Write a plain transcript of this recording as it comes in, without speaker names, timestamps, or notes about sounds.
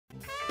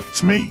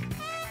It's me,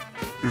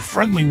 your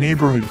friendly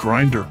neighborhood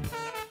grinder,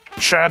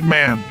 Chad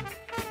Man.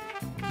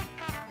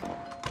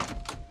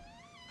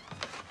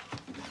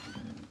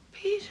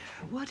 Peter,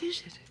 what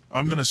is it?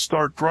 I'm gonna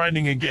start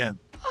grinding again.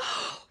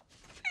 Oh,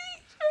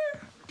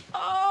 Peter!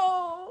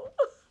 Oh!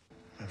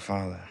 My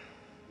father.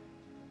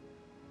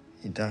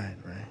 He died,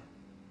 right?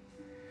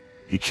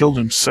 He killed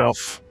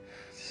himself.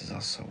 This is all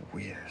so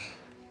weird.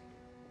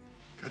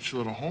 Got your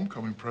little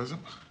homecoming present.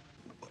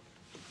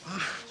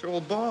 It's your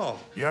old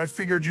ball. Yeah, I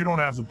figured you don't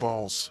have the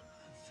balls.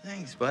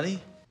 Thanks,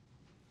 buddy.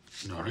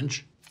 An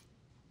orange?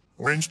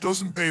 Orange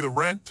doesn't pay the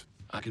rent.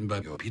 I can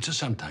buy you a pizza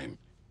sometime.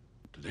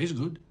 Today's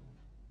good.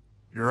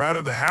 You're out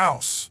of the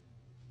house.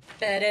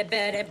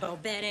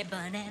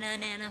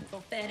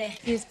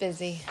 He's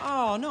busy.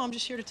 Oh, no, I'm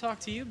just here to talk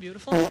to you,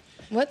 beautiful.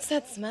 What's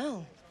that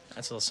smell?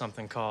 That's a little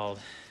something called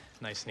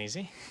nice and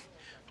easy.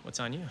 What's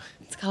on you?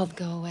 It's called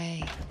Go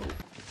Away.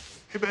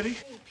 Hey, Betty.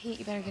 Hey, Pete,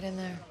 you better get in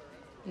there.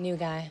 New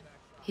guy.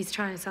 He's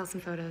trying to sell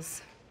some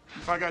photos.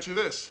 If I got you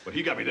this. But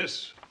he got me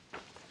this.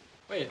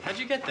 Wait, how'd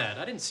you get that?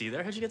 I didn't see you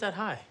there. How'd you get that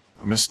high?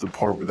 I missed the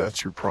part where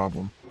that's your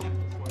problem.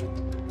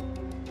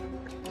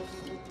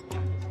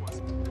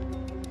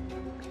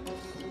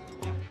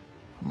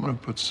 I'm gonna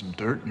put some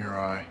dirt in your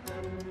eye.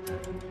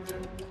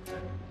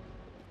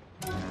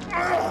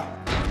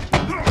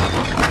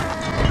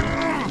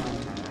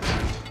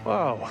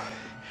 Whoa.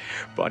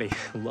 Buddy,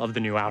 love the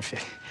new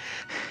outfit.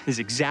 This is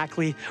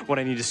exactly what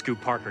I need to scoop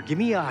Parker. Give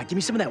me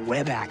some of that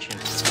web action.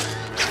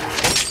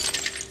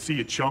 See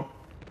you, chump.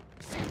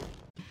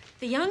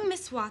 The young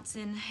Miss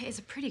Watson is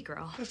a pretty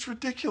girl. That's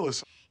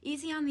ridiculous.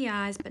 Easy on the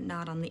eyes, but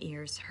not on the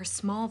ears. Her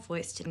small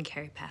voice didn't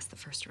carry past the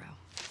first row.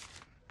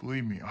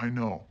 Believe me, I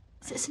know.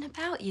 This isn't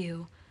about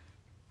you.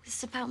 This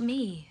is about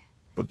me.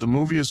 But the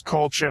movie is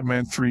called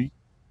Chapman 3,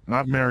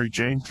 not Mary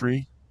Jane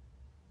 3.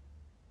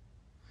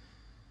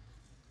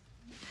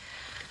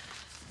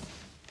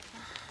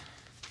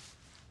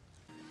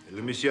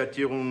 Le monsieur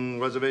attire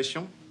une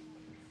réservation?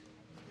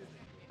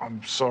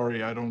 I'm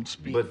sorry, I don't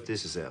speak. But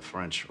this is a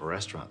French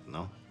restaurant,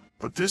 no?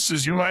 But this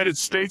is United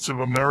States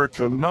of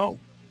America, no.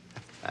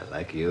 I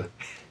like you.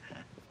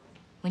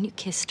 When you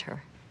kissed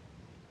her,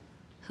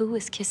 who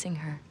was kissing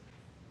her?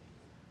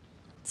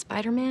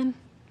 Spider-Man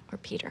or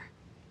Peter?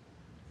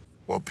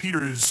 Well,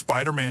 Peter is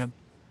Spider-Man,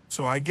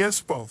 so I guess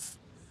both.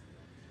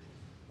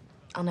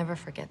 I'll never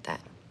forget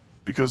that.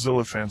 Because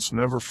elephants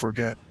never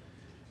forget.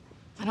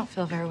 I don't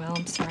feel very well.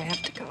 I'm sorry, I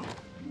have to go.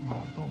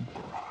 Oh, don't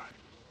cry.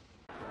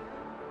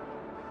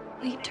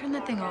 Will you turn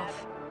that thing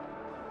off?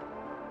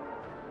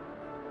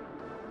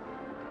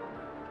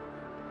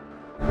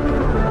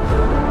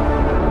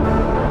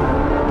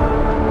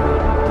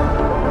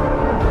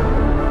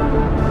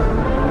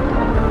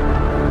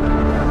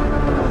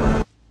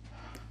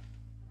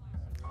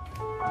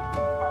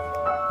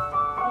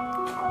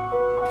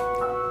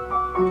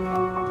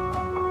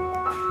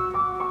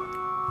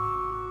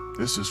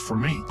 This is for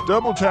me.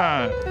 Double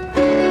time.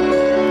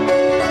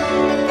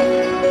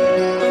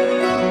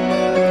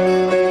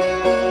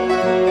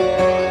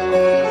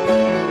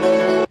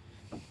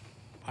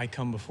 I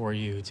come before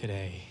you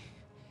today,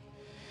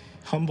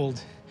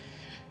 humbled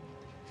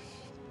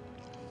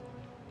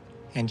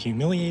and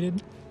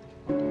humiliated.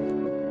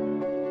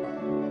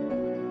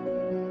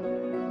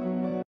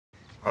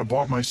 I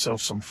bought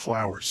myself some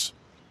flowers.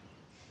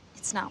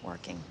 It's not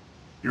working.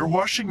 Your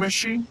washing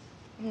machine?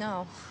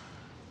 No.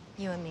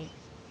 You and me.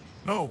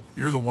 No,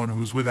 you're the one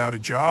who's without a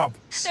job.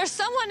 There's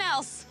someone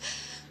else.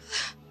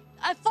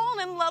 I've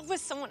fallen in love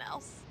with someone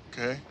else.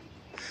 Okay.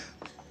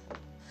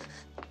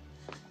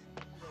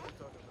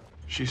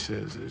 She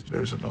says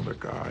there's another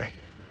guy.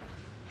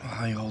 Well,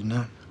 how you holding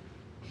up?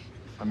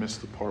 I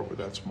missed the part where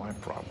that's my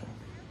problem.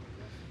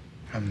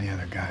 I'm the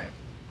other guy.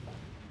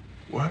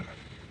 What?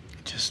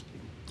 It just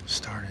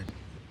started.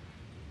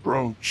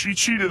 Bro, she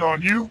cheated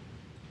on you?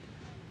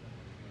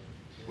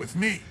 With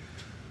me.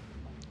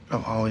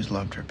 I've always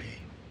loved her, Pete.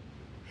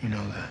 You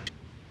know that.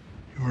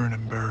 You were an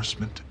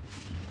embarrassment to